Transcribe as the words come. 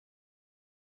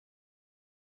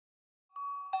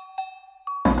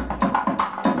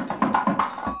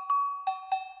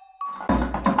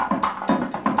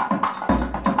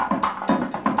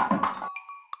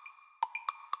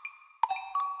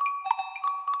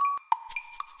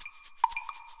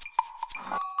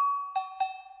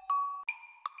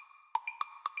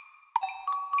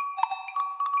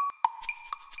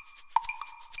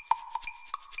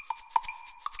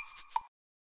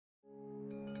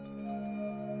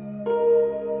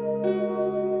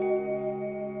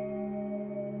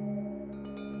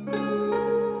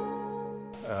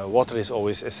Water is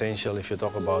always essential if you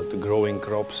talk about growing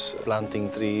crops,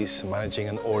 planting trees, managing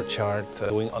an orchard,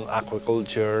 doing on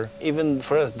aquaculture, even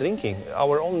for us drinking.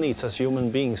 Our own needs as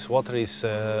human beings, water is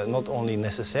not only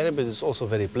necessary, but it's also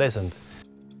very pleasant.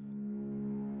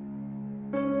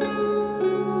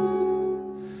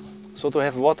 So to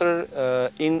have water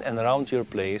in and around your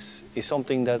place is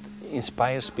something that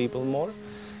inspires people more.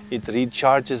 It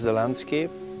recharges the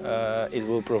landscape. It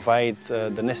will provide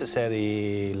the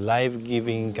necessary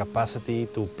life-giving capacity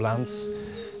to plants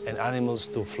and animals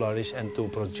to flourish and to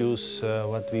produce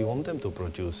what we want them to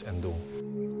produce and do.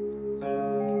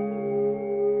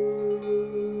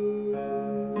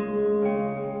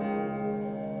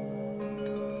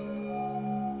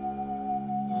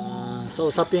 Sa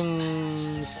usaping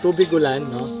tubig ulan,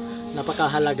 no,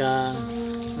 napakahalaga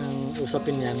ng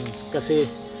usapin yan kasi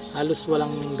halos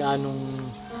walang gaanong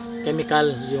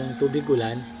chemical yung tubig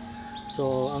ulan.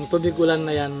 So ang tubig ulan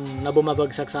na yan na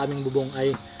bumabagsak sa aming bubong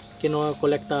ay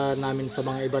kinokolekta namin sa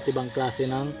mga iba't ibang klase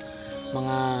ng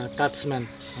mga catchment,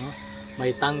 no?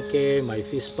 May tangke, may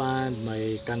fish pond,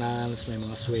 may canals, may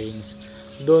mga swings.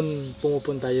 Doon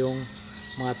pumupunta yung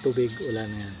mga tubig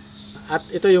ulan na yan. At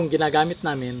ito yung ginagamit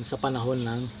namin sa panahon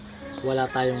ng wala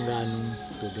tayong gaanong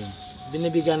tubig.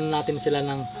 Binibigyan natin sila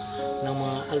ng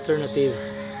mga alternative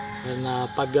na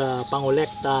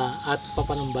pagpangolekta at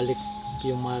papanumbalik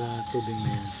yung mga tubig na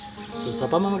yan. So sa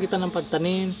pamamagitan ng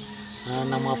pagtanim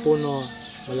ng mga puno,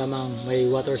 malamang may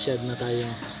watershed na tayo,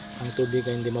 ang tubig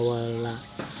ay hindi mawala.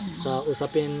 Sa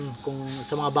usapin kung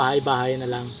sa mga bahay-bahay na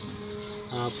lang,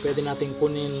 pwede nating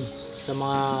kunin sa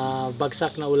mga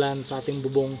bagsak na ulan sa ating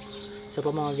bubong sa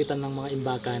pamamagitan ng mga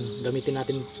imbakan. Gamitin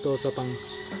natin ito sa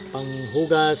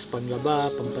panghugas, panglaba,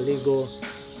 pampaligo,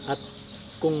 at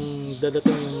kung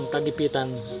dadating yung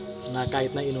kagipitan na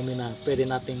kahit na inumin na, pwede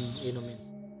nating inumin.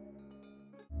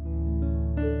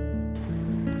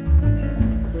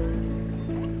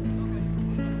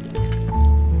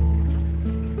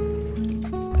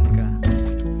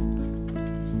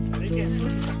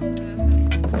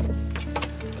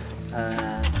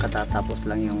 Katatapos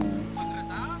lang yung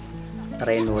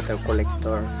rainwater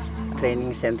collector.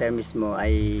 Training center mismo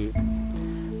ay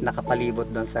nakapalibot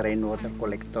doon sa rainwater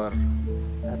collector.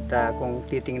 At kung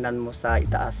titingnan mo sa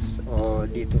itaas o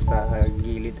dito sa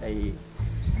gilid ay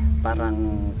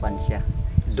parang kwan siya,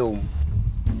 dome.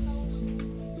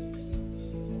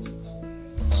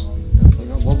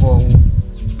 Bobong,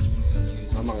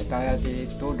 mamang kaya di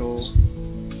todo,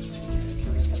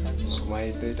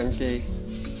 may ito tangke,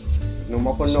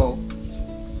 numapuno,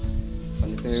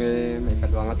 panito may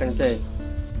kadwa nga tangke,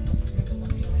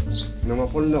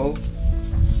 numapuno,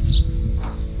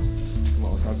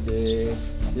 mausap di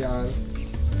diyan,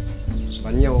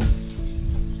 banyo.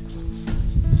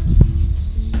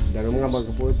 Dalam mga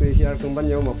magputo siya kung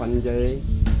banyo, mapanjay,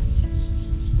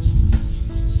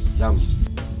 dam.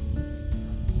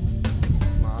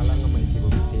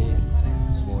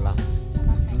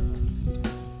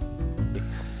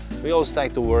 We always try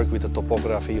to work with the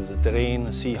topography of the terrain,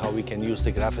 see how we can use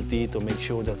the gravity to make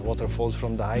sure that water falls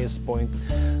from the highest point,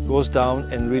 goes down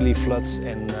and really floods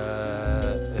and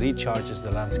recharges the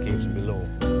landscapes below.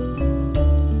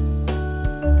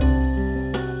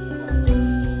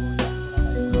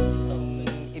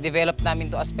 I-develop namin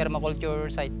to as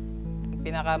permaculture site.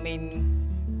 Pinaka-main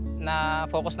na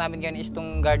focus namin ganyan is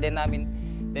itong garden namin,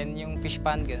 then yung fish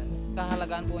pond. Ganun.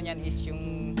 Kahalagaan po niyan is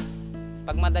yung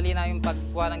pag madali na yung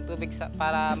pagkuha ng tubig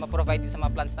para ma-provide sa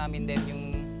mga plants namin, then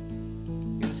yung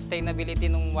sustainability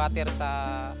ng water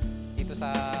dito sa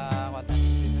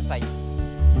site.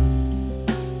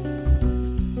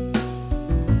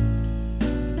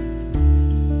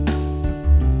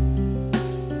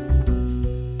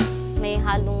 May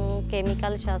halong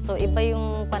chemical siya, so iba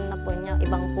yung pan na po niya,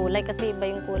 ibang kulay kasi iba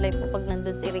yung kulay po pag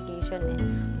nandun sa irrigation eh.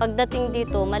 Pagdating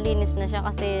dito, malinis na siya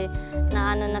kasi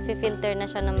na-filter na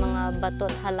siya ng mga bato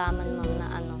at halaman ma'am na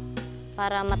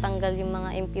para matanggal yung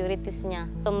mga impurities niya.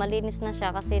 So malinis na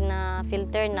siya kasi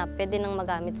na-filter na, pwede nang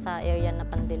magamit sa area na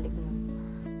pandilig mo.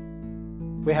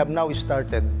 We have now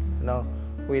started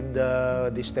with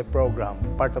the STEP program,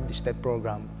 part of the STEP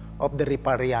program of the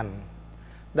Riparian.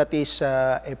 That is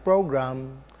a program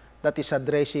that is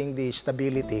addressing the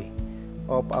stability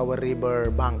of our river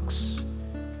banks.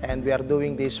 And we are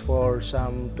doing this for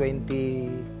some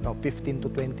 15 to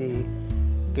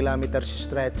 20 kilometers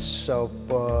stretch of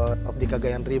the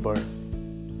Cagayan River.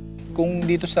 Kung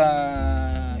dito sa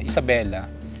Isabela,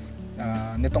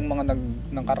 nitong mga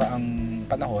nakaraang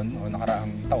panahon o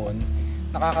nakaraang taon,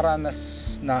 nakakaranas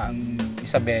na ang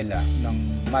Isabela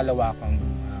ng malawakang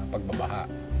pagbabaha.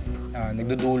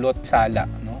 Nagdudulot sala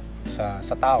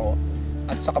sa tao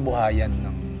at sa kabuhayan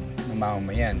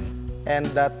mamamayan. And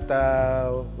that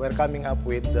we're coming up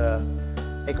with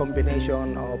a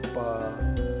combination of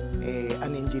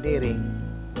an engineering,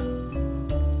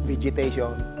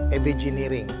 vegetation,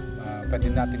 engineering. Pwede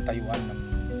natin tayuan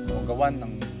o gawan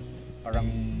ng parang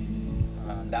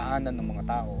daanan ng mga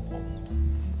tao o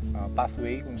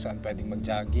pathway kung saan pwedeng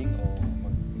mag-jogging o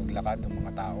maglakad ng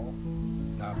mga tao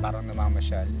na parang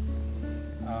namamasyal.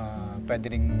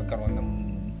 Pwede rin magkaroon ng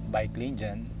bike lane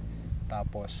dyan.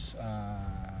 Tapos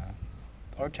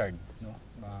orchard, no?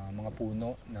 Mga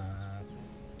puno na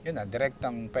yun na,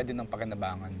 direktang pwede nang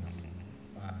pakinabangan ng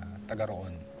taga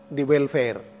roon. The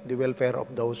welfare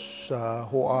of those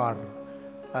who are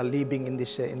living in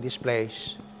this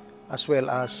place, as well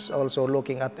as also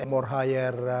looking at a more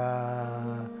higher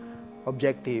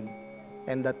objective,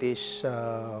 and that is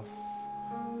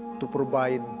to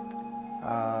provide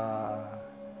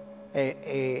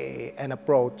an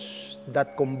approach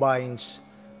that combines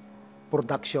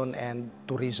production and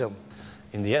tourism.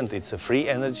 In the end, it's a free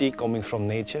energy coming from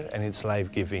nature and it's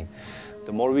life-giving.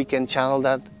 The more we can channel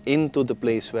that into the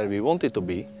place where we want it to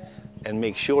be and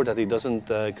make sure that it doesn't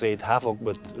create havoc,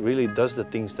 but really does the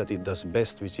things that it does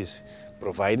best, which is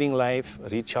providing life,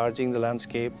 recharging the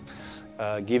landscape,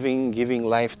 giving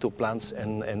life to plants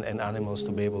and animals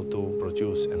to be able to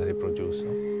produce and reproduce.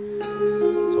 No?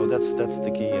 So that's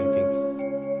the key, I think.